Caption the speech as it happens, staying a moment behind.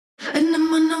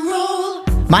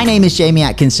My name is Jamie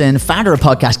Atkinson, founder of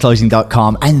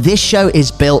podcastclosing.com, and this show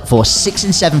is built for 6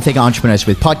 and 7 figure entrepreneurs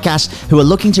with podcasts who are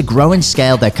looking to grow and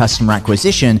scale their customer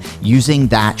acquisition using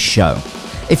that show.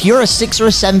 If you're a 6 or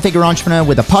a 7 figure entrepreneur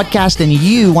with a podcast and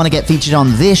you want to get featured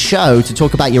on this show to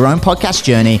talk about your own podcast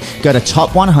journey, go to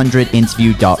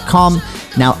top100interview.com.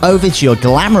 Now over to your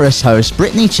glamorous host,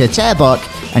 Brittany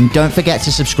Chatterbach, and don't forget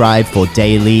to subscribe for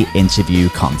daily interview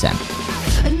content.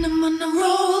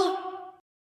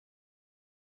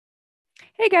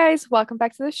 Hey guys, welcome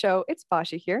back to the show. It's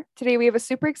Basha here. Today we have a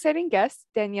super exciting guest,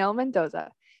 Danielle Mendoza.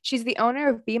 She's the owner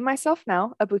of Be Myself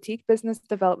Now, a boutique business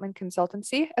development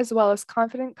consultancy, as well as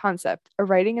Confident Concept, a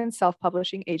writing and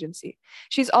self-publishing agency.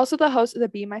 She's also the host of the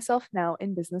Be Myself Now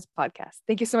in Business podcast.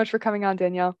 Thank you so much for coming on,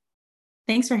 Danielle.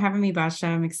 Thanks for having me, Basha.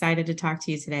 I'm excited to talk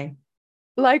to you today.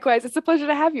 Likewise, it's a pleasure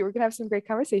to have you. We're going to have some great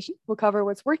conversation. We'll cover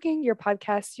what's working, your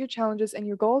podcast, your challenges, and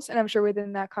your goals. And I'm sure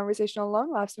within that conversation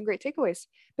alone, we'll have some great takeaways.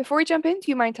 Before we jump in, do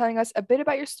you mind telling us a bit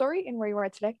about your story and where you are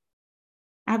today?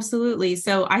 Absolutely.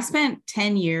 So I spent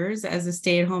 10 years as a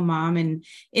stay-at-home mom. And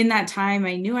in that time,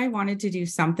 I knew I wanted to do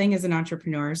something as an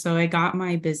entrepreneur. So I got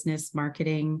my business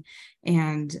marketing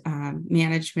and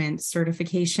management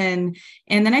certification.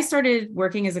 And then I started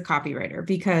working as a copywriter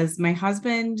because my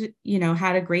husband,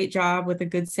 had a great job with a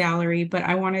good salary, but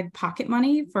I wanted pocket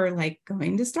money for like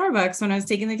going to Starbucks when I was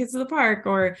taking the kids to the park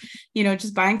or,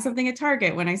 just buying something at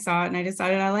Target when I saw it and I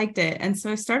decided I liked it. And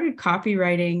so I started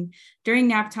copywriting during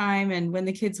nap time and when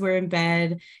the kids were in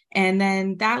bed. And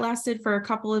then that lasted for a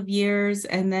couple of years.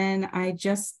 And then I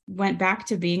just went back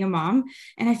to being a mom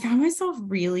and I found myself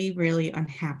really, really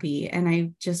unhappy. And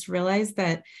I just realized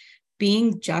that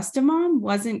being just a mom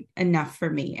wasn't enough for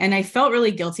me. And I felt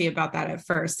really guilty about that at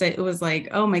first. It was like,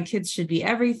 oh, my kids should be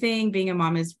everything. Being a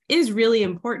mom is really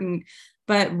important.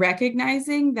 But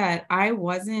recognizing that I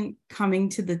wasn't coming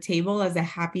to the table as a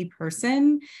happy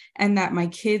person and that my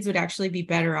kids would actually be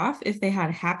better off if they had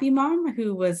a happy mom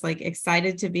who was like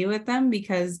excited to be with them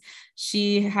because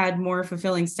she had more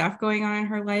fulfilling stuff going on in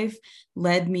her life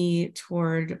led me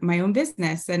toward my own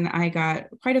business. And I got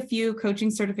quite a few coaching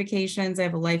certifications. I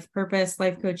have a Repurpose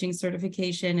life coaching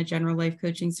certification, a general life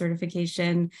coaching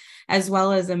certification, as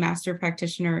well as a master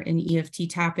practitioner in EFT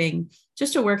tapping,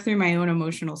 just to work through my own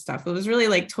emotional stuff. It was really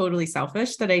like totally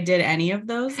selfish that I did any of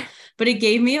those, but it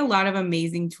gave me a lot of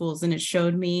amazing tools and it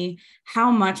showed me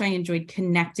how much I enjoyed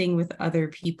connecting with other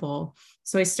people.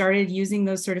 So I started using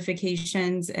those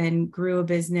certifications and grew a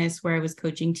business where I was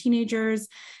coaching teenagers.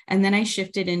 And then I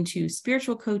shifted into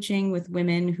spiritual coaching with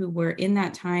women who were in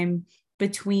that time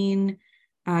between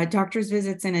doctor's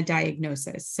visits and a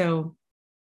diagnosis. So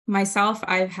myself,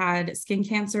 I've had skin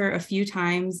cancer a few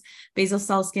times, basal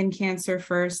cell skin cancer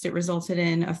first. It resulted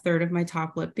in a third of my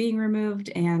top lip being removed.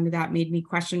 And that made me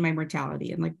question my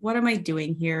mortality and like, what am I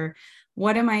doing here?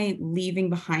 What am I leaving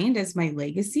behind as my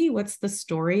legacy? What's the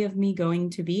story of me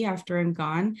going to be after I'm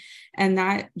gone? And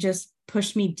that just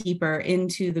pushed me deeper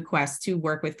into the quest to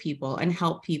work with people and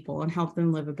help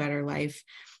them live a better life.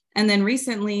 And then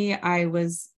recently I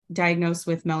was diagnosed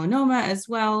with melanoma as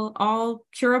well, all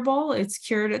curable. It's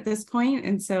cured at this point.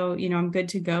 And so, I'm good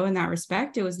to go in that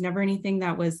respect. It was never anything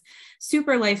that was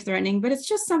super life-threatening, but it's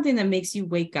just something that makes you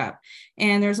wake up.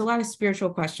 And there's a lot of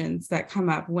spiritual questions that come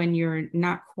up when you're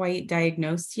not quite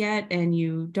diagnosed yet. And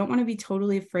you don't want to be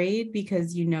totally afraid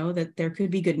because you know that there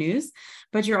could be good news,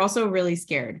 but you're also really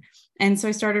scared. And so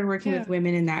I started working with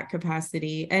women in that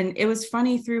capacity. And it was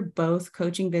funny through both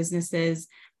coaching businesses.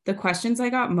 The questions I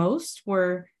got most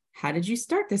were, how did you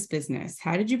start this business?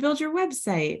 How did you build your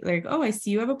website? Like, oh, I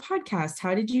see you have a podcast.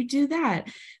 How did you do that?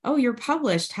 Oh, you're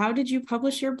published. How did you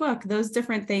publish your book? Those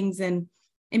different things. And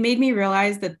it made me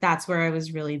realize that that's where I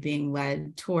was really being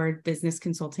led toward business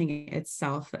consulting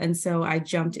itself. And so I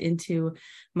jumped into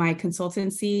my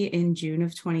consultancy in June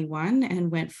of 21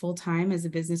 and went full-time as a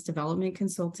business development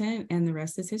consultant. And the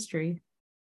rest is history.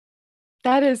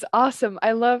 That is awesome.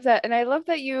 I love that. And I love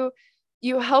that you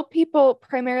help people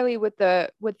primarily with the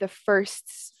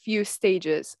first few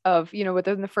stages of,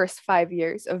 within the first 5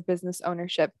 years of business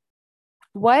ownership.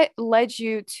 What led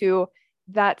you to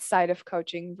that side of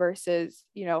coaching versus,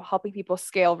 helping people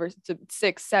scale versus to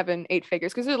 6, 7, 8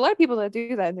 figures? Because there's a lot of people that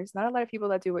do that and there's not a lot of people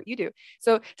that do what you do.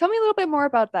 So tell me a little bit more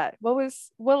about that. What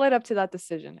led up to that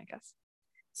decision, I guess?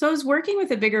 So I was working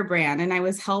with a bigger brand and I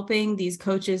was helping these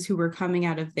coaches who were coming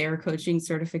out of their coaching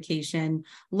certification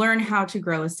learn how to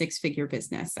grow a 6-figure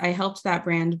business. I helped that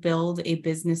brand build a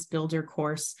business builder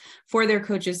course for their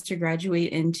coaches to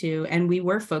graduate into. And we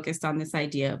were focused on this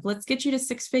idea of let's get you to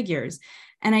 6 figures.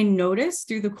 And I noticed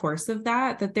through the course of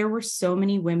that there were so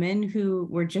many women who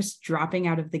were just dropping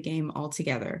out of the game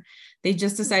altogether. They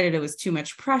just decided it was too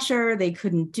much pressure. They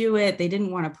couldn't do it. They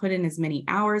didn't want to put in as many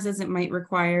hours as it might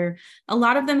require. A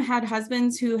lot of them had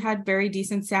husbands who had very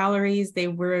decent salaries. They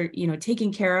were,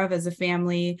 taken care of as a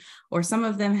family, or some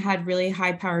of them had really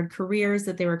high-powered careers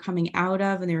that they were coming out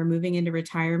of and they were moving into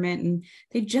retirement. And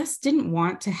they just didn't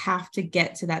want to have to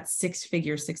get to that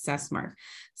six-figure success mark.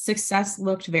 Success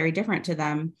looked very different to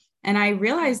them. And I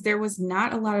realized there was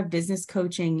not a lot of business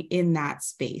coaching in that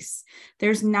space.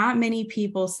 There's not many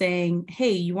people saying,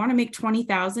 hey, you want to make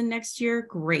 20,000 next year?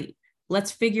 Great.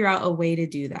 Let's figure out a way to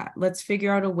do that. Let's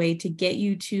figure out a way to get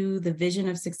you to the vision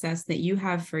of success that you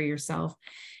have for yourself.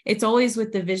 It's always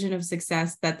with the vision of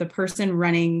success that the person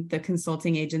running the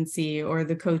consulting agency or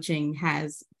the coaching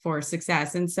has for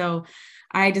success. And so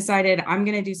I decided I'm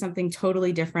going to do something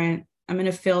totally different. I'm going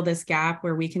to fill this gap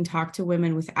where we can talk to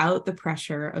women without the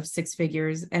pressure of six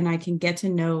figures, and I can get to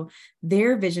know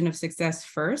their vision of success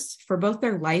first for both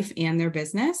their life and their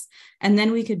business. And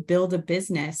then we could build a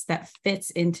business that fits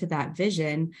into that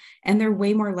vision, and they're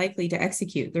way more likely to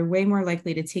execute. They're way more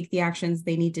likely to take the actions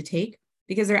they need to take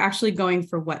because they're actually going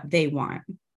for what they want.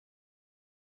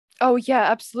 Oh yeah,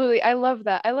 absolutely. I love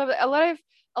that. I love it.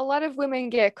 A lot of women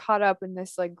get caught up in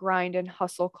this like grind and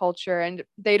hustle culture, and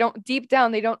they don't, deep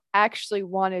down, they don't actually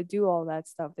want to do all that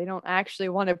stuff. They don't actually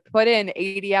want to put in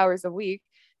 80 hours a week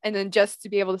and then just to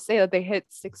be able to say that they hit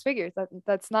six figures.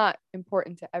 That's not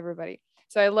important to everybody.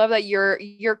 So I love that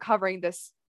you're covering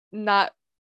this, not,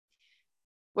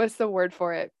 what's the word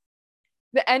for it?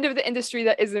 The end of the industry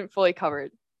that isn't fully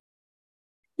covered.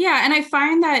 Yeah. And I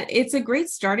find that it's a great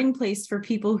starting place for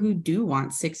people who do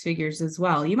want six figures as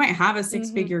well. You might have a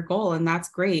six-figure goal, and that's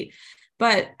great.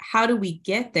 But how do we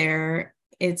get there?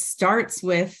 It starts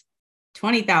with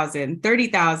 20,000,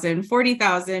 30,000,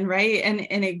 40,000, right? And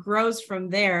it grows from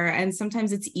there. And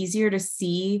sometimes it's easier to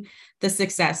see the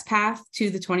success path to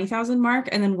the 20,000 mark.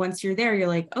 And then once you're there, you're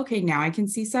like, okay, now I can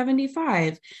see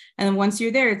 75. And then once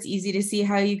you're there, it's easy to see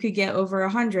how you could get over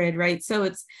 100, right? So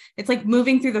it's like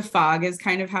moving through the fog is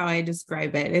kind of how I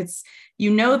describe it. It's,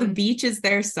 the beach is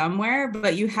there somewhere,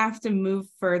 but you have to move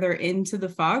further into the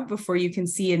fog before you can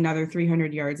see another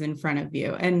 300 yards in front of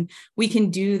you. And we can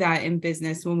do that in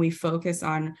business when we focus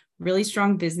on really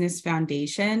strong business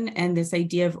foundation and this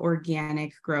idea of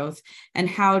organic growth, and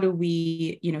how do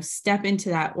we, step into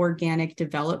that organic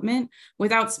development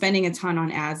without spending a ton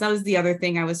on ads. That was the other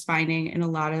thing I was finding in a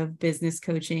lot of business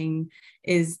coaching,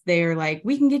 is they're like,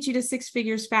 we can get you to six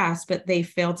figures fast, but they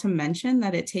fail to mention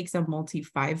that it takes a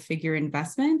multi-5-figure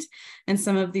investment. And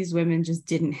some of these women just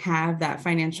didn't have that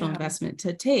financial investment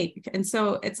to take. And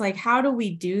so it's like, how do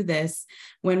we do this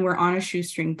when we're on a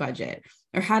shoestring budget?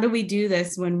 Or how do we do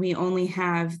this when we only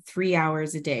have 3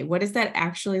 hours a day? What does that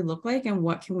actually look like? And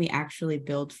what can we actually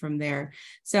build from there?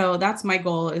 So that's my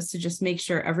goal, is to just make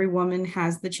sure every woman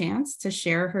has the chance to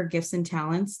share her gifts and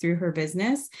talents through her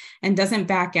business and doesn't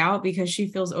back out because she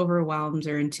feels overwhelmed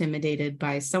or intimidated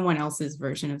by someone else's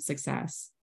version of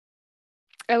success.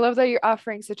 I love that you're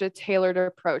offering such a tailored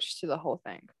approach to the whole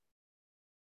thing.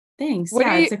 Thanks.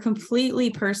 It's a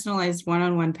completely personalized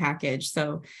one-on-one package.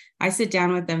 So I sit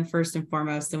down with them first and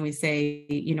foremost, and we say,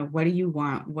 what do you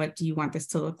want? What do you want this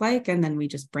to look like? And then we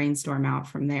just brainstorm out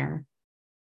from there.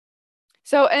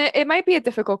 So it might be a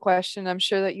difficult question. I'm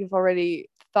sure that you've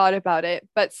already thought about it,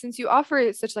 but since you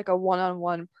offer such like a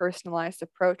one-on-one personalized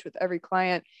approach with every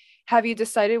client, have you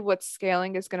decided what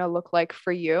scaling is going to look like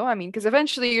for you? I mean, because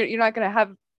eventually you're not going to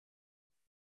have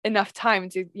enough time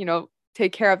to,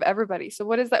 take care of everybody. So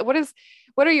what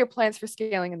are your plans for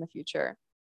scaling in the future?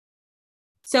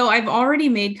 So I've already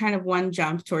made kind of one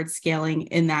jump towards scaling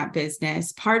in that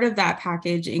business. Part of that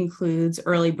package includes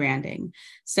early branding.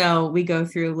 So we go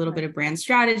through a little bit of brand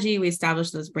strategy, we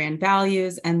establish those brand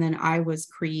values, and then I was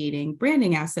creating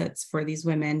branding assets for these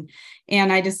women.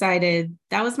 And I decided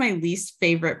that was my least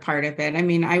favorite part of it. I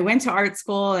mean, I went to art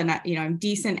school and I'm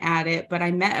decent at it, but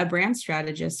I met a brand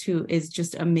strategist who is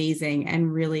just amazing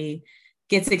and really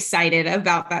gets excited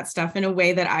about that stuff in a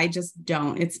way that I just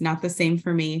don't. It's not the same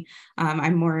for me.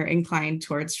 I'm more inclined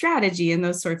towards strategy and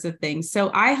those sorts of things.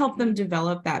 So I help them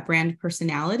develop that brand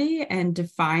personality and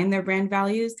define their brand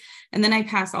values. And then I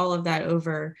pass all of that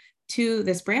over to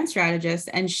this brand strategist,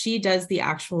 and she does the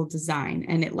actual design,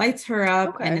 and it lights her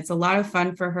up and it's a lot of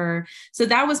fun for her. So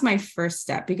that was my first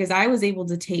step, because I was able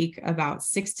to take about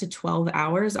 6 to 12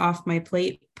 hours off my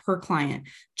plate per client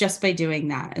just by doing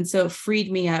that. And so it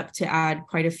freed me up to add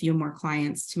quite a few more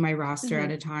clients to my roster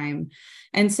at a time.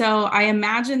 And so I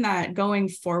imagine that going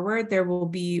forward, there will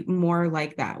be more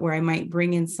like that, where I might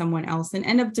bring in someone else and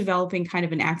end up developing kind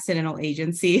of an accidental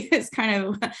agency is kind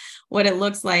of what it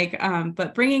looks like.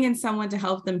 But bringing in someone to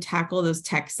help them tackle those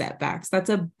tech setbacks, that's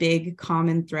a big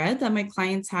common thread that my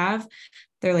clients have.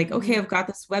 They're like, okay, I've got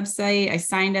this website. I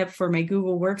signed up for my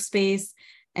Google Workspace.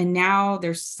 And now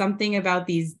there's something about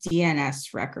these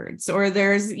DNS records, or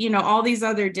there's, all these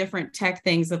other different tech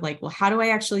things of like, well, how do I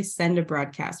actually send a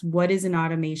broadcast? What is an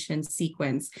automation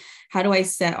sequence? How do I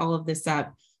set all of this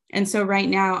up? And so right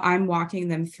now I'm walking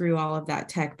them through all of that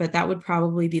tech, but that would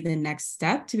probably be the next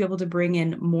step to be able to bring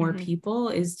in more people,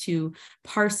 is to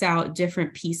parse out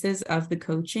different pieces of the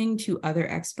coaching to other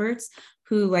experts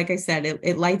who, like I said,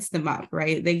 it lights them up,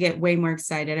 right? They get way more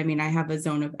excited. I mean, I have a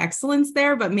zone of excellence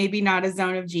there, but maybe not a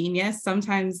zone of genius.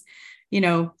 Sometimes,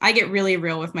 I get really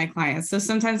real with my clients. So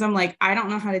sometimes I'm like, I don't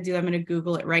know how to do that. I'm going to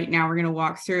Google it right now. We're going to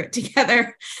walk through it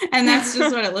together. And that's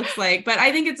just what it looks like. But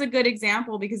I think it's a good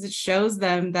example because it shows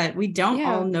them that we don't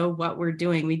all know what we're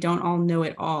doing. We don't all know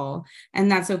it all.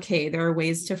 And that's okay. There are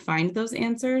ways to find those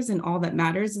answers. And all that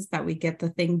matters is that we get the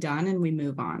thing done and we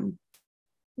move on.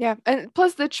 Yeah. And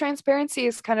plus the transparency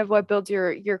is kind of what builds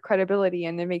your credibility,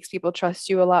 and it makes people trust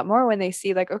you a lot more when they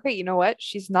see like, okay, you know what?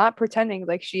 She's not pretending,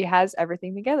 like she has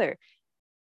everything together.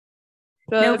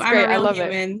 So nope, that's great. I'm a real I love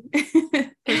human.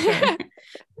 it. For sure.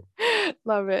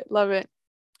 Love it. Love it.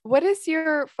 What is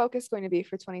your focus going to be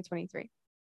for 2023?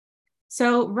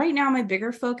 So right now, my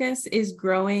bigger focus is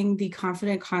growing the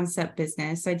Confident Concept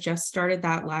business. I just started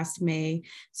that last May,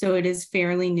 so it is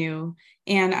fairly new.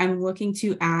 And I'm looking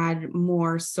to add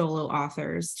more solo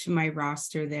authors to my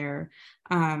roster there.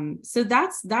 So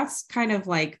that's kind of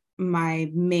like my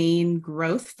main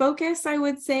growth focus, I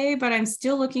would say, but I'm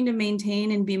still looking to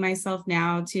maintain and be myself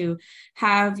now to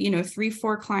have,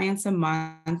 3-4 clients a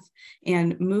month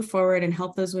and move forward and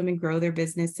help those women grow their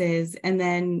businesses. And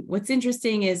then what's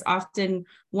interesting is often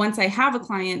once I have a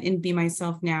client in Be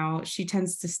Myself Now, she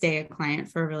tends to stay a client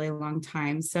for a really long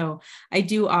time. So I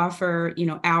do offer,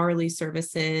 hourly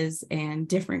services and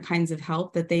different kinds of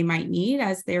help that they might need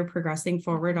as they're progressing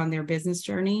forward on their business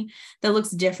journey. That looks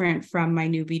different from my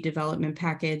newbie development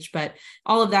package, but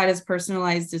all of that is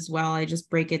personalized as well. I just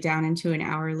break it down into an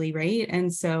hourly rate.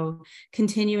 And so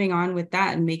continuing on with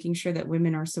that and making sure that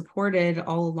women are supported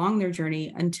all along their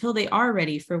journey until they are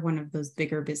ready for one of those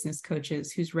bigger business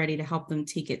coaches who's ready to help them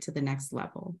take it to the next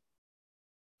level.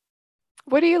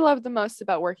 What do you love the most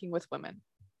about working with women?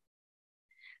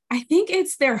 I think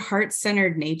it's their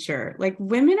heart-centered nature. Like,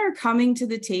 women are coming to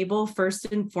the table first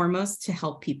and foremost to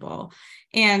help people.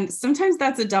 And sometimes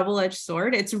that's a double-edged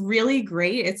sword. It's really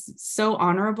great. It's so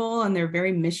honorable and they're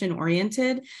very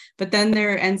mission-oriented. But then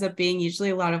there ends up being usually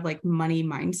a lot of like money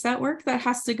mindset work that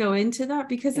has to go into that,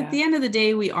 because at the end of the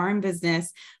day, we are in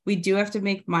business. We do have to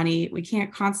make money. We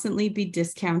can't constantly be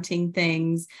discounting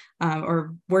things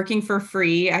or working for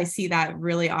free. I see that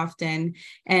really often.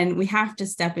 And we have to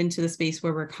step into the space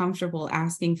where we're comfortable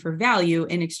asking for value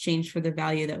in exchange for the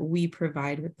value that we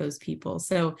provide with those people.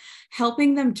 So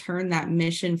helping them turn that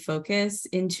mission focus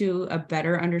into a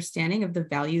better understanding of the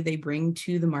value they bring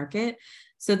to the market.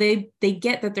 So they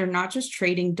get that they're not just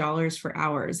trading dollars for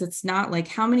hours. It's not like,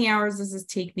 how many hours does this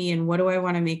take me and what do I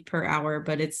want to make per hour?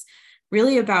 But it's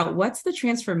really about, what's the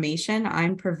transformation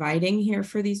I'm providing here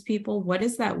for these people? What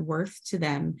is that worth to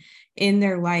them in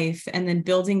their life? And then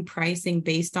building pricing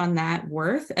based on that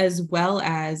worth, as well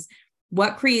as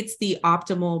what creates the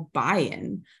optimal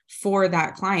buy-in for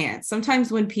that client.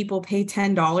 Sometimes when people pay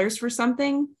 $10 for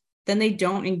something, then they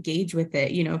don't engage with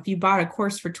it. If you bought a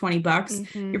course for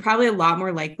 $20, you're probably a lot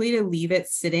more likely to leave it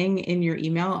sitting in your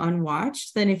email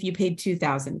unwatched than if you paid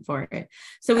 $2,000 for it.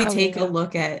 So we take a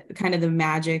look at kind of the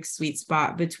magic sweet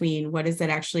spot between what is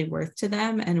it actually worth to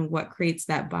them and what creates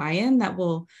that buy-in that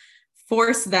will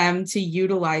force them to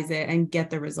utilize it and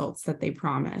get the results that they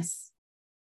promise.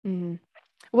 Mm-hmm.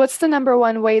 What's the number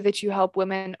one way that you help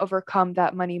women overcome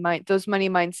that those money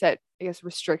mindset, I guess,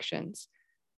 restrictions?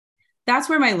 That's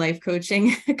where my life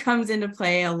coaching comes into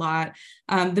play a lot.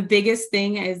 The biggest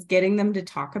thing is getting them to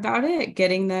talk about it,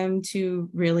 getting them to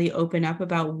really open up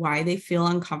about why they feel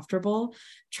uncomfortable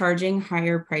charging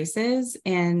higher prices,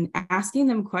 and asking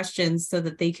them questions so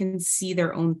that they can see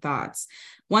their own thoughts.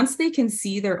 Once they can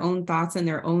see their own thoughts and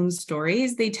their own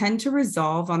stories, they tend to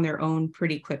resolve on their own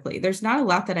pretty quickly. There's not a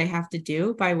lot that I have to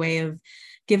do by way of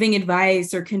giving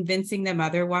advice or convincing them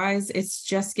otherwise. It's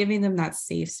just giving them that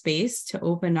safe space to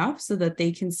open up so that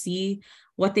they can see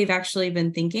what they've actually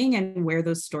been thinking and where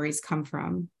those stories come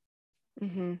from.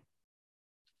 Mm-hmm.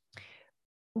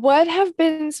 What have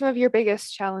been some of your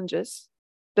biggest challenges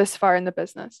this far in the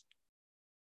business?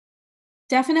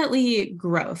 Definitely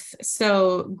growth.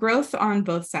 So growth on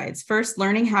both sides. First,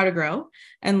 learning how to grow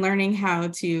and learning how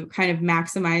to kind of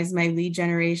maximize my lead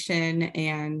generation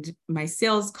and my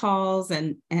sales calls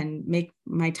and make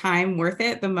my time worth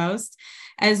it the most,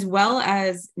 as well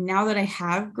as now that I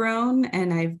have grown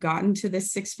and I've gotten to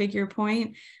this 6-figure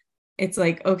point, it's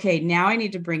like, okay, now I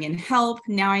need to bring in help.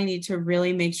 Now I need to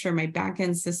really make sure my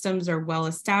backend systems are well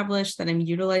established, that I'm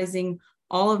utilizing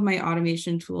all of my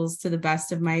automation tools to the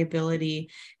best of my ability.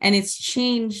 And it's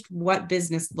changed what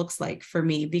business looks like for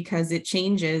me, because it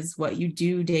changes what you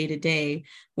do day to day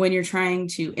when you're trying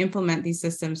to implement these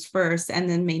systems first and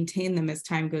then maintain them as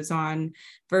time goes on,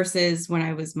 versus when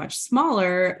I was much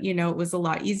smaller. It was a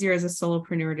lot easier as a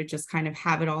solopreneur to just kind of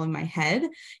have it all in my head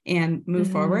and move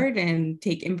forward and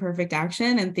take imperfect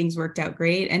action, and things worked out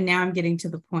great. And now I'm getting to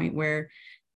the point where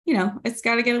it's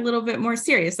got to get a little bit more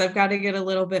serious. I've got to get a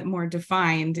little bit more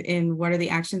defined in what are the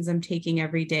actions I'm taking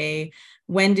every day.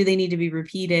 When do they need to be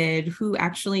repeated? Who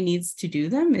actually needs to do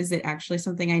them? Is it actually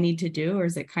something I need to do? Or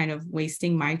is it kind of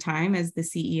wasting my time as the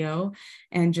CEO,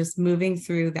 and just moving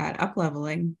through that up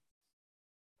leveling?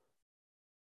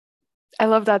 I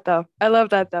love that though.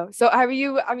 So have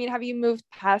you moved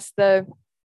past the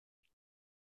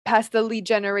lead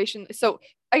generation? So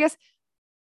I guess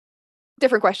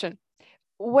different question.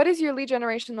 What does your lead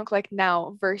generation look like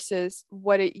now versus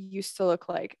what it used to look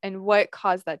like, and what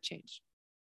caused that change?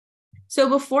 So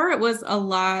before, it was a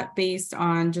lot based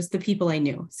on just the people I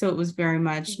knew. So it was very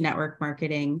much network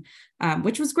marketing,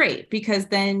 which was great, because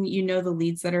then the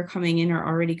leads that are coming in are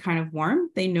already kind of warm.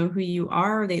 They know who you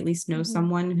are, or they at least know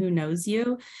someone who knows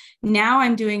you. Now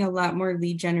I'm doing a lot more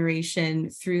lead generation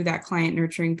through that client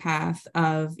nurturing path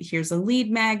of, here's a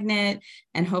lead magnet,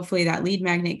 and hopefully that lead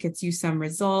magnet gets you some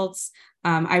results.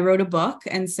 I wrote a book.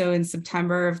 And so in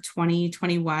September of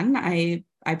 2021, I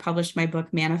published my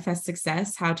book, Manifest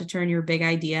Success: How to Turn Your Big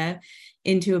Idea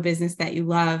into a Business That You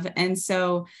Love. And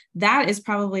so that is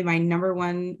probably my number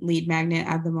one lead magnet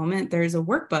at the moment. There's a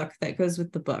workbook that goes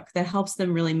with the book that helps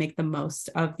them really make the most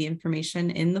of the information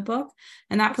in the book.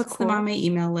 And that puts them on my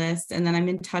email list. And then I'm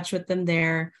in touch with them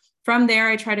there. From there,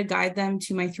 I try to guide them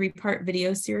to my 3-part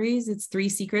video series. It's 3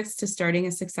 secrets to starting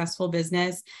a successful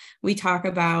business. We talk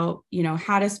about,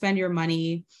 how to spend your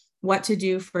money, what to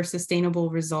do for sustainable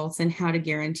results, and how to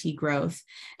guarantee growth.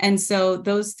 And so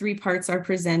those 3 parts are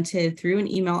presented through an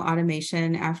email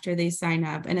automation after they sign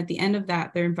up. And at the end of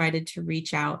that, they're invited to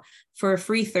reach out for a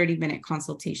free 30-minute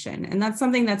consultation. And that's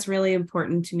something that's really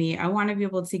important to me. I want to be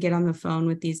able to get on the phone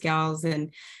with these gals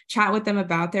and chat with them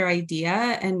about their idea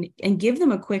and give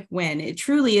them a quick win. It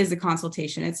truly is a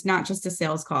consultation. It's not just a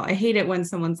sales call. I hate it when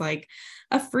someone's like,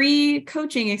 a free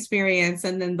coaching experience,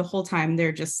 and then the whole time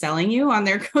they're just selling you on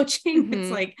their coaching. It's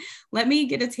like, let me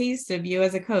get a taste of you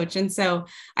as a coach. And so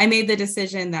I made the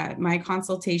decision that my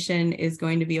consultation is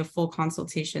going to be a full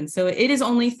consultation. So it is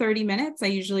only 30 minutes. I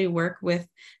usually work with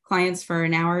clients for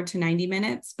an hour to 90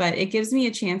 minutes, but it gives me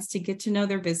a chance to get to know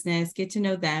their business, get to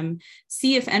know them,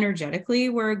 see if energetically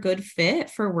we're a good fit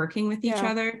for working with each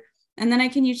other. And then I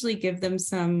can usually give them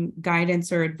some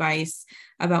guidance or advice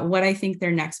about what I think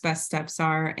their next best steps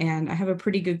are. And I have a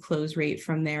pretty good close rate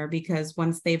from there, because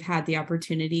once they've had the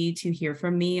opportunity to hear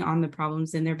from me on the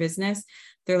problems in their business,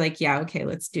 they're like, yeah, okay,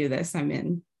 let's do this. I'm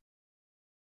in.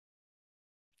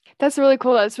 That's really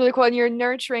cool. And you're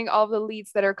nurturing all the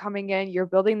leads that are coming in. You're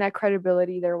building that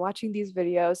credibility. They're watching these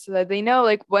videos so that they know,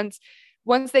 like, once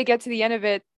they get to the end of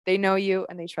it, they know you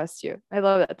and they trust you. I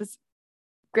love that. That's a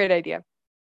great idea.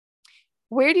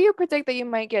 Where do you predict that you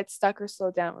might get stuck or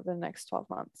slow down within the next 12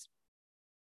 months?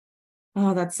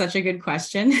 Oh, that's such a good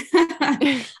question.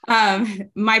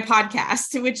 My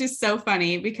podcast, which is so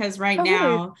funny, because right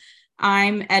now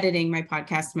I'm editing my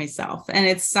podcast myself, and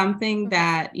it's something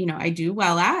that, I do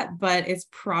well at, but it's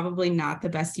probably not the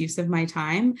best use of my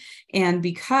time. And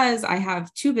because I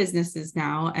have 2 businesses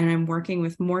now and I'm working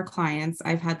with more clients,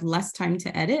 I've had less time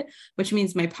to edit, which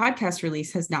means my podcast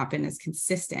release has not been as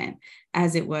consistent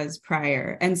as it was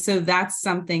prior. And so that's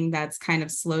something that's kind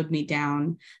of slowed me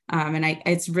down. And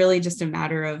it's really just a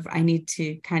matter of, I need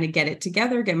to kind of get it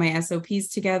together, get my SOPs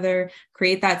together,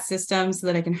 create that system so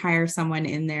that I can hire someone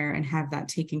in there and have that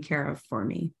taken care of for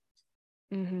me.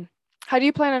 Mm-hmm. How do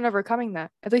you plan on overcoming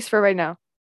that, at least for right now?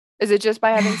 Is it just by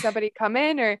having somebody come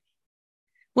in, or?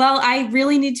 Well, I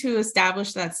really need to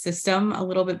establish that system a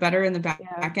little bit better in the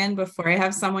back end before I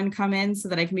have someone come in, so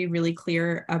that I can be really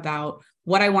clear about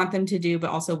what I want them to do,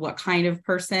 but also what kind of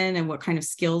person and what kind of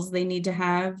skills they need to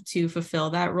have to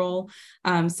fulfill that role.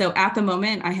 So at the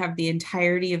moment, I have the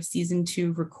entirety of season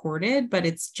 2 recorded, but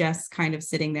it's just kind of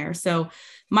sitting there. So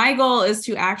my goal is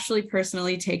to actually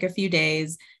personally take a few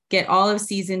days, get all of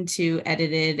season 2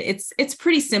 edited. It's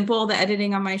pretty simple, the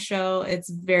editing on my show. It's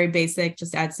very basic,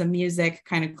 just add some music,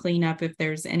 kind of clean up if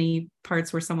there's any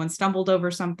parts where someone stumbled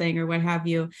over something or what have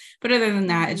you. But other than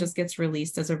that, it just gets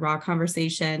released as a raw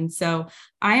conversation. So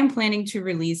I am planning to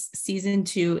release season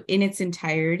 2 in its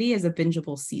entirety as a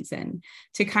bingeable season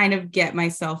to kind of get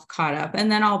myself caught up.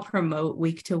 And then I'll promote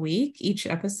week to week each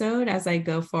episode as I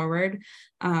go forward.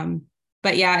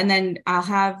 But yeah, and then I'll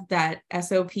have that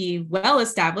SOP well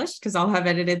established because I'll have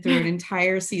edited through an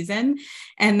entire season.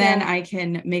 And then I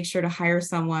can make sure to hire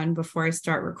someone before I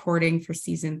start recording for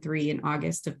season 3 in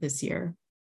August of this year.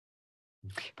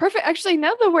 Perfect. Actually,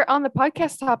 now that we're on the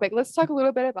podcast topic, let's talk a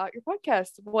little bit about your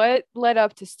podcast. What led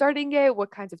up to starting it?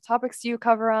 What kinds of topics do you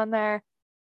cover on there?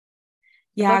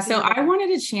 Yeah, so I wanted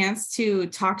a chance to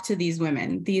talk to these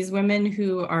women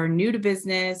who are new to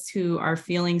business, who are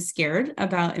feeling scared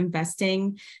about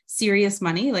investing serious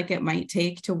money like it might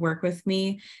take to work with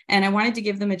me. And I wanted to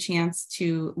give them a chance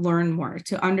to learn more,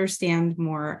 to understand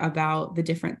more about the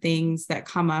different things that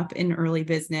come up in early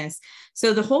business.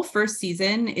 So the whole first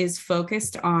season is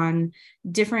focused on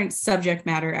different subject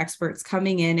matter experts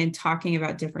coming in and talking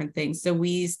about different things. So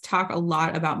we talk a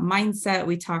lot about mindset.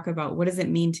 We talk about what does it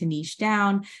mean to niche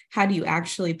down? How do you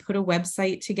actually put a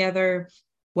website together?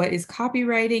 What is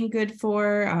copywriting good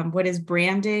for? What is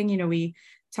branding? You know, we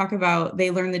talk about, they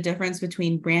learn the difference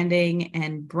between branding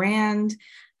and brand.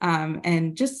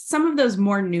 And just some of those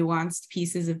more nuanced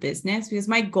pieces of business, because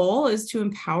my goal is to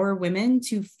empower women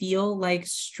to feel like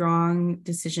strong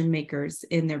decision makers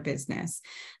in their business.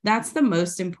 That's the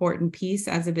most important piece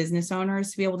as a business owner,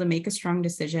 is to be able to make a strong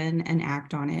decision and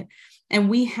act on it. And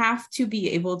we have to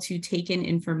be able to take in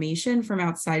information from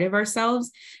outside of ourselves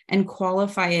and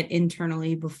qualify it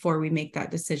internally before we make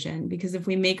that decision. Because if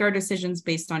we make our decisions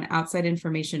based on outside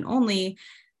information only,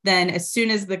 then as soon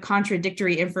as the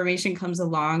contradictory information comes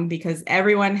along, because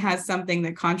everyone has something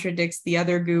that contradicts the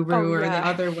other guru or the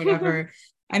other whatever,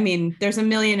 I mean, there's a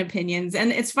million opinions.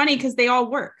 And it's funny because they all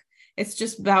work. It's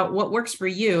just about what works for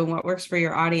you and what works for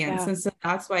your audience. And so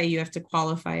that's why you have to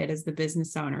qualify it as the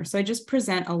business owner. So I just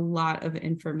present a lot of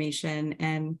information.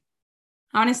 And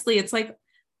honestly, it's like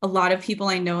a lot of people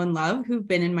I know and love who've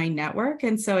been in my network.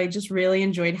 And so I just really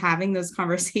enjoyed having those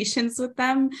conversations with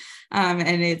them.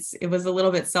 And it was a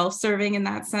little bit self-serving in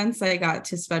that sense. I got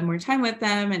to spend more time with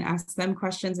them and ask them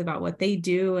questions about what they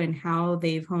do and how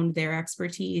they've honed their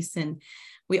expertise. And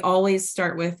we always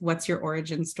start with, what's your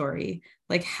origin story?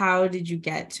 Like, how did you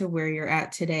get to where you're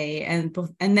at today? And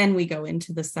then we go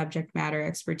into the subject matter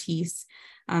expertise.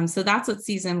 So that's what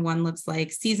season 1 looks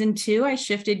like. Season 2, I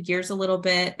shifted gears a little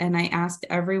bit and I asked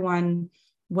everyone,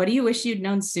 what do you wish you'd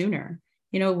known sooner?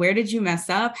 You know, where did you mess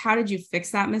up? How did you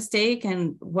fix that mistake?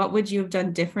 And what would you have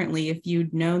done differently if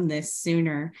you'd known this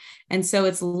sooner? And so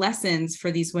it's lessons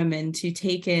for these women to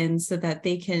take in so that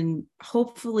they can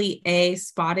hopefully A,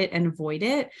 spot it and avoid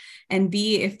it. And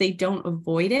B, if they don't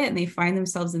avoid it and they find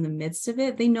themselves in the midst of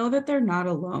it, they know that they're not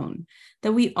alone,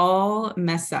 that we all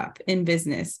mess up in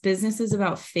business. Business is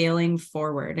about failing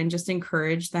forward, and just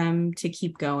encourage them to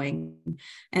keep going.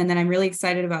 And then I'm really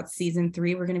excited about season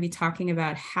 3. We're going to be talking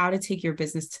about how to take your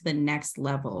business to the next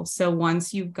level. So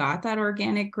once you've got that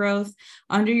organic growth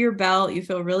under your belt, you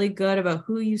feel really good about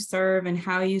who you serve and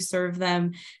how you serve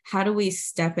them. How do we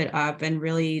step it up and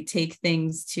really take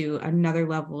things to another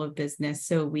level of business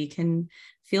so we can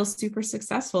feel super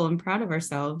successful and proud of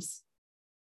ourselves?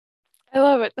 I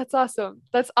love it. That's awesome.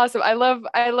 That's awesome. I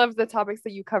love the topics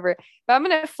that you cover. But I'm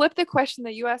going to flip the question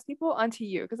that you ask people onto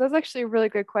you, because that's actually a really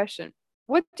good question.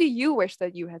 What do you wish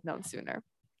that you had known sooner?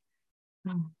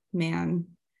 Oh, man.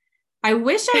 I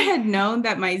wish I had known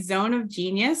that my zone of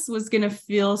genius was going to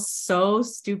feel so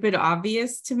stupid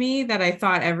obvious to me that I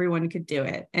thought everyone could do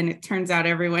it. And it turns out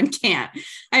everyone can't.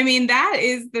 I mean, that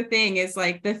is the thing, is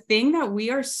like the thing that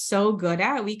we are so good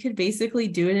at, we could basically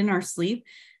do it in our sleep.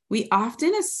 We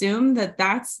often assume that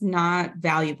that's not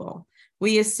valuable.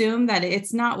 We assume that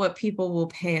it's not what people will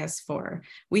pay us for.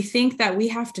 We think that we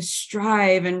have to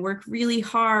strive and work really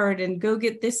hard and go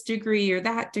get this degree or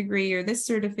that degree or this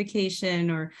certification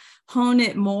or hone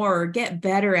it more or get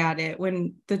better at it.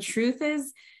 When the truth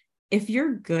is, if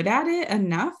you're good at it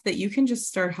enough that you can just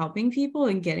start helping people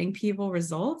and getting people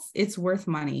results, it's worth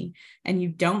money and you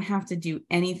don't have to do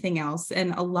anything else.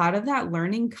 And a lot of that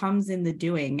learning comes in the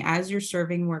doing. As you're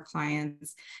serving more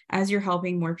clients, as you're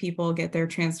helping more people get their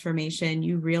transformation,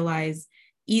 you realize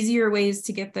easier ways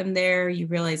to get them there. You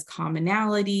realize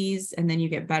commonalities, and then you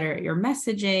get better at your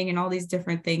messaging and all these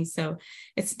different things. So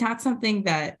it's not something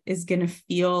that is going to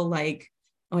feel like,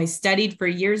 oh, I studied for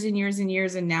years and years and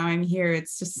years, and now I'm here.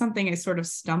 It's just something I sort of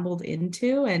stumbled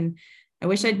into. And I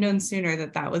wish I'd known sooner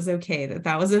that that was okay, that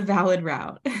that was a valid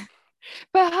route.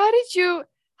 But how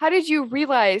did you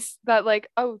realize that like,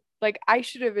 oh, like I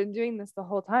should have been doing this the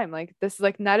whole time? Like this is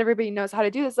like not everybody knows how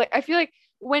to do this. Like I feel like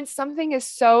when something is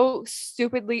so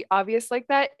stupidly obvious like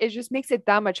that, it just makes it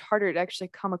that much harder to actually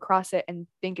come across it and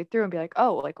think it through and be like,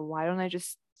 oh, like why don't I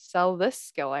just sell this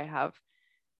skill I have?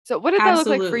 So what did that look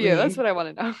like for you? That's Absolutely. what I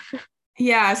want to know.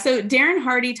 Yeah. So Darren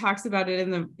Hardy talks about it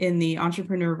in the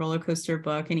Entrepreneur Roller Coaster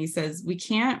book. And he says, we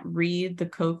can't read the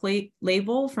Coke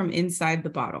label from inside the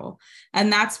bottle.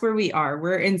 And that's where we are.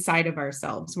 We're inside of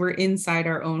ourselves. We're inside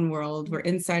our own world. We're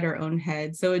inside our own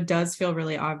head. So it does feel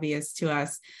really obvious to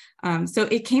us. So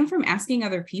it came from asking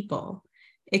other people.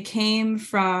 It came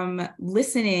from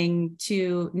listening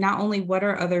to not only what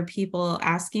are other people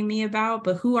asking me about,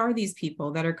 but who are these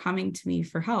people that are coming to me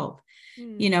for help?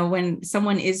 You know, when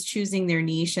someone is choosing their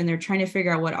niche and they're trying to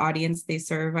figure out what audience they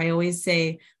serve, I always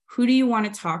say, who do you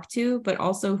want to talk to, but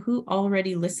also who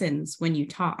already listens when you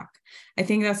talk? I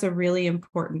think that's a really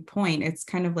important point. It's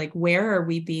kind of like, where are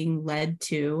we being led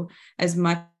to as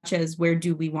much as where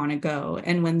do we want to go?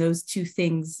 And when those two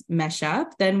things mesh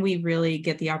up, then we really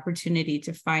get the opportunity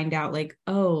to find out like,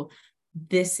 oh,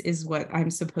 this is what I'm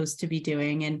supposed to be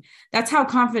doing. And that's how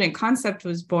Confident Concept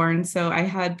was born. So I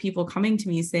had people coming to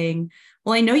me saying,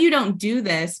 well, I know you don't do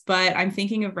this, but I'm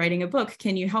thinking of writing a book.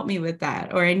 Can you help me with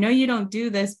that? Or I know you don't do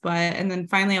this, but, and then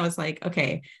finally I was like,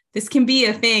 okay, this can be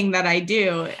a thing that I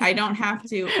do. I don't have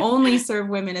to only serve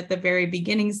women at the very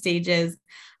beginning stages.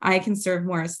 I can serve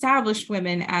more established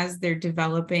women as they're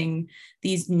developing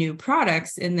these new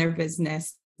products in their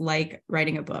business, like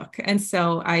writing a book. And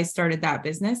so I started that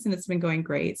business and it's been going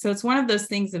great. So it's one of those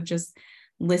things of just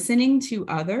listening to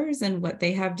others and what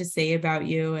they have to say about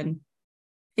you. And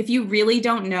if you really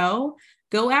don't know,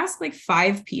 go ask like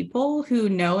 5 people who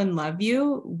know and love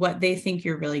you what they think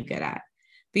you're really good at,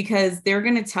 because they're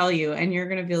going to tell you and you're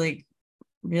going to be like,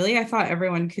 really? I thought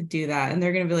everyone could do that. And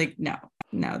they're going to be like, no,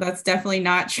 that's definitely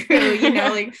not true. You know,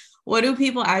 like, what do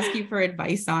people ask you for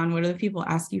advice on? What do the people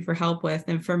ask you for help with?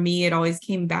 And for me, it always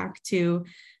came back to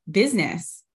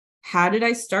business. How did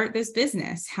I start this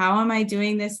business? How am I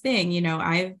doing this thing? You know,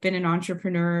 I've been an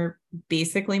entrepreneur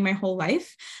basically my whole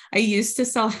life. I used to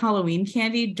sell Halloween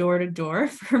candy door to door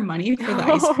for money for the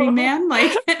ice cream man.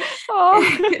 Like,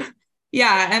 Oh.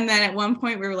 yeah. And then at one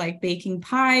point we were like baking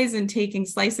pies and taking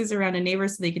slices around a neighbor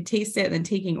so they could taste it, and then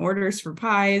taking orders for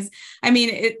pies. I mean,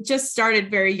 it just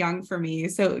started very young for me.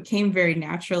 So it came very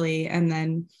naturally. And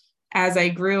then as I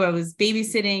grew, I was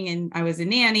babysitting and I was a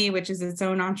nanny, which is its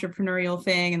own entrepreneurial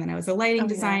thing. And then I was a lighting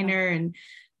designer. And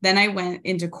then I went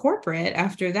into corporate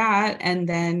after that. And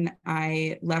then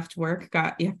I left work,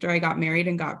 after I got married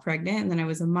and got pregnant. And then I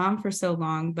was a mom for so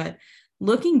long. But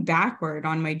looking backward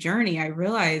on my journey, I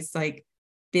realized like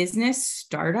business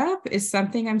startup is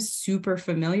something I'm super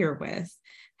familiar with.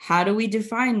 How do we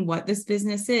define what this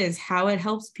business is, how it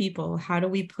helps people? How do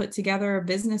we put together a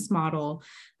business model?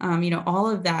 You know, all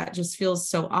of that just feels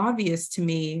so obvious to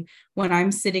me when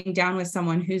I'm sitting down with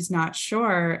someone who's not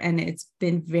sure. And it's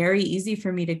been very easy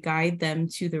for me to guide them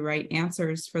to the right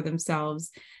answers for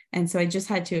themselves. And so I just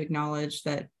had to acknowledge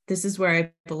that this is where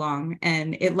I belong,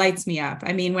 and it lights me up.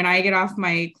 I mean, when I get off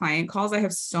my client calls, I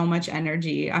have so much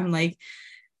energy. I'm like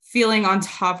feeling on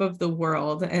top of the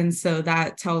world. And so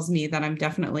that tells me that I'm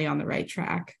definitely on the right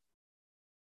track.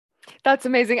 That's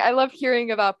amazing. I love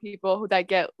hearing about people who that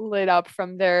get lit up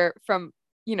from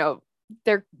you know,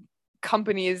 their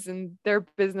companies and their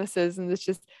businesses. And it's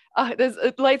just,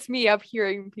 it lights me up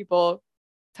hearing people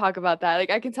talk about that. Like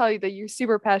I can tell you that you're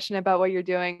super passionate about what you're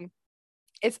doing.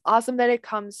 It's awesome that it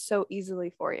comes so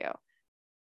easily for you.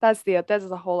 That's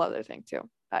a whole other thing too.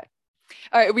 But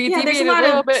all right, we Yeah, there's a deviated lot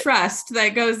little of bit. trust that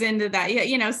goes into that. Yeah,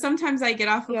 you know, sometimes I get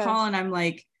off a Yeah. call and I'm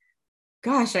like,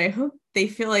 gosh, I hope they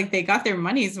feel like they got their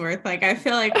money's worth. Like, I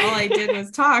feel like all I did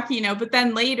was talk, you know, but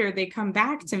then later they come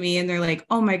back to me and they're like,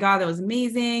 oh my God, that was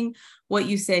amazing. What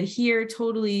you said here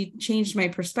totally changed my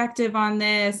perspective on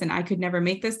this. And I could never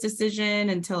make this decision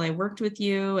until I worked with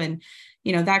you. And,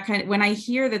 you know, that kind of, when I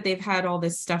hear that they've had all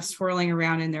this stuff swirling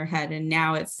around in their head and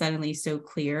now it's suddenly so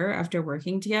clear after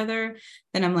working together,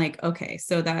 then I'm like, okay,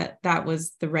 so that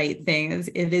was the right thing.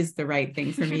 It is the right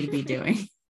thing for me to be doing.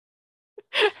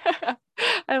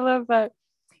 I love that.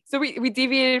 So we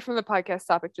deviated from the podcast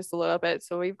topic just a little bit.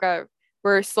 So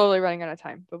we're slowly running out of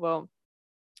time, but we'll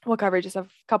cover just a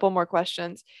couple more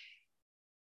questions.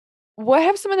 what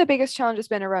have some of the biggest challenges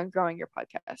been around growing your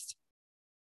podcast?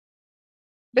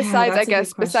 Besides, I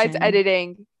guess, besides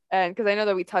editing, and because I know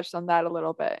that we touched on that a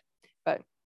little bit, but.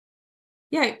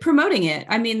 Yeah, promoting it.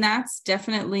 I mean, that's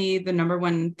definitely the number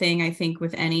one thing I think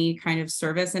with any kind of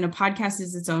service, and a podcast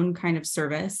is its own kind of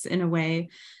service in a way.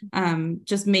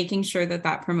 Just making sure that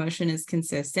that promotion is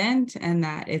consistent and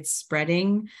that it's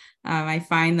spreading. I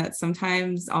find that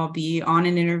sometimes I'll be on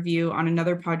an interview on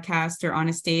another podcast or on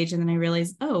a stage, and then I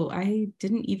realize, oh, I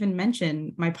didn't even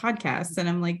mention my podcast. And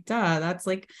I'm like, duh, that's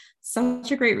like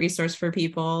such a great resource for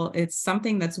people. It's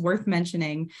something that's worth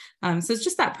mentioning. So it's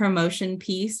just that promotion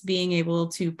piece, being able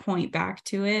to point back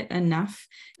to it enough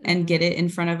and get it in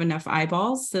front of enough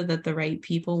eyeballs so that the right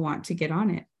people want to get on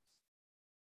it.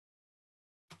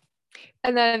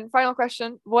 And then final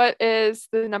question, what is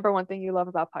the number one thing you love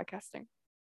about podcasting?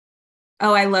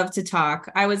 Oh, I love to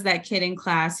talk. I was that kid in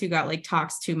class who got like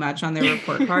talks too much on their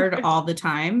report card all the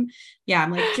time. Yeah, I'm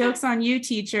like, joke's on you,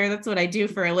 teacher. That's what I do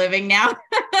for a living now.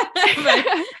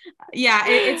 But yeah,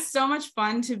 it's so much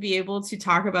fun to be able to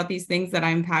talk about these things that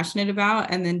I'm passionate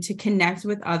about, and then to connect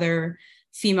with other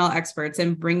female experts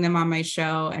and bring them on my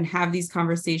show and have these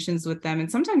conversations with them.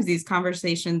 And sometimes these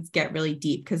conversations get really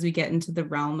deep because we get into the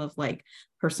realm of like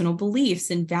personal beliefs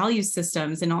and value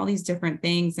systems and all these different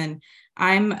things. And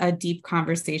I'm a deep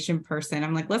conversation person.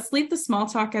 I'm like, let's leave the small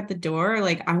talk at the door.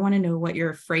 Like, I want to know what you're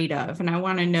afraid of, and I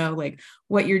want to know like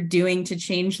what you're doing to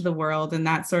change the world and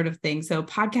that sort of thing. So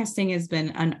podcasting has been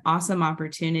an awesome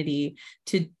opportunity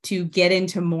to get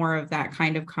into more of that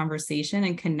kind of conversation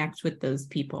and connect with those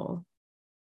people.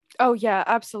 Oh yeah,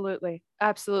 absolutely.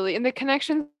 Absolutely. And the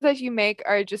connections that you make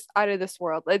are just out of this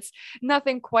world. It's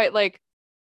nothing quite like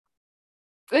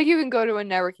you can go to a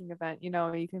networking event, you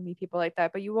can meet people like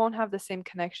that, but you won't have the same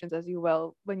connections as you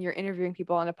will when you're interviewing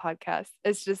people on a podcast.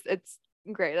 It's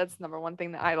great. That's the number one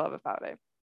thing that I love about it.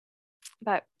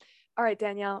 But all right,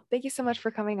 Danielle, thank you so much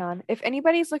for coming on. If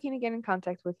anybody's looking to get in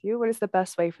contact with you, what is the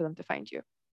best way for them to find you?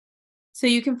 So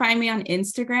you can find me on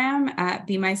Instagram at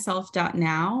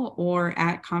bemyself.now or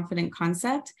at Confident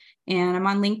Concept. And I'm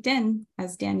on LinkedIn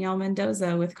as Danielle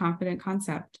Mendoza with Confident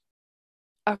Concept.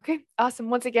 Okay, awesome.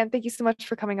 Once again, thank you so much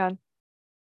for coming on.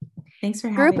 Thanks for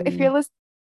having me.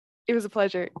 It was a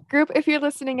pleasure. Group, if you're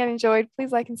listening and enjoyed,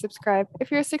 please like and subscribe. If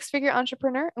you're a six-figure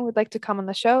entrepreneur and would like to come on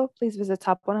the show, please visit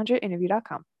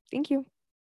top100interview.com. Thank you.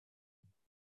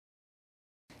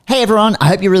 Hey everyone, I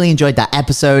hope you really enjoyed that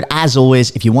episode. As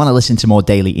always, if you want to listen to more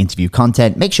daily interview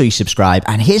content, make sure you subscribe.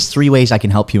 And here's 3 ways I can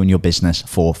help you in your business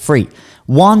for free.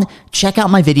 1, check out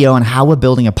my video on how we're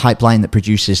building a pipeline that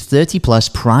produces 30 plus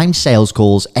prime sales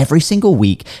calls every single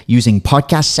week using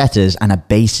podcast setters and a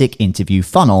basic interview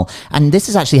funnel. And this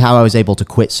is actually how I was able to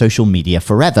quit social media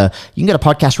forever. You can go to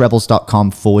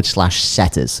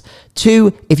podcastrebels.com/setters.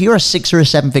 2, if you're a 6 or a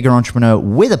 7-figure entrepreneur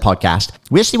with a podcast,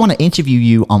 we actually want to interview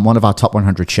you on one of our top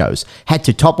 100 shows. Head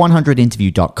to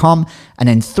top100interview.com. And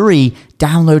then 3,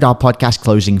 download our podcast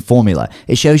closing formula.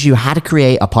 It shows you how to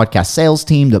create a podcast sales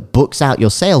team that books out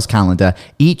your sales calendar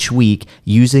each week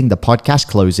using the podcast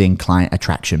closing client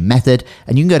attraction method.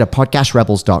 And you can go to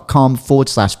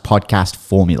podcastrebels.com/podcast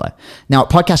formula. Now at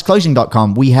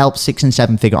podcastclosing.com, we help 6 and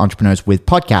 7-figure entrepreneurs with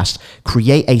podcasts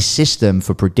create a system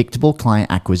for predictable client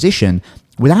acquisition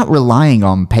without relying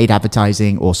on paid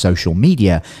advertising or social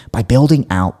media by building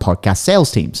out podcast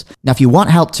sales teams. Now, if you want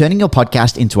help turning your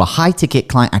podcast into a high-ticket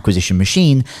client acquisition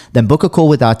machine, then book a call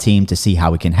with our team to see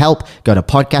how we can help. Go to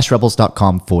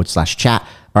podcastrebels.com/chat.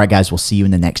 All right, guys, we'll see you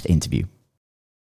in the next interview.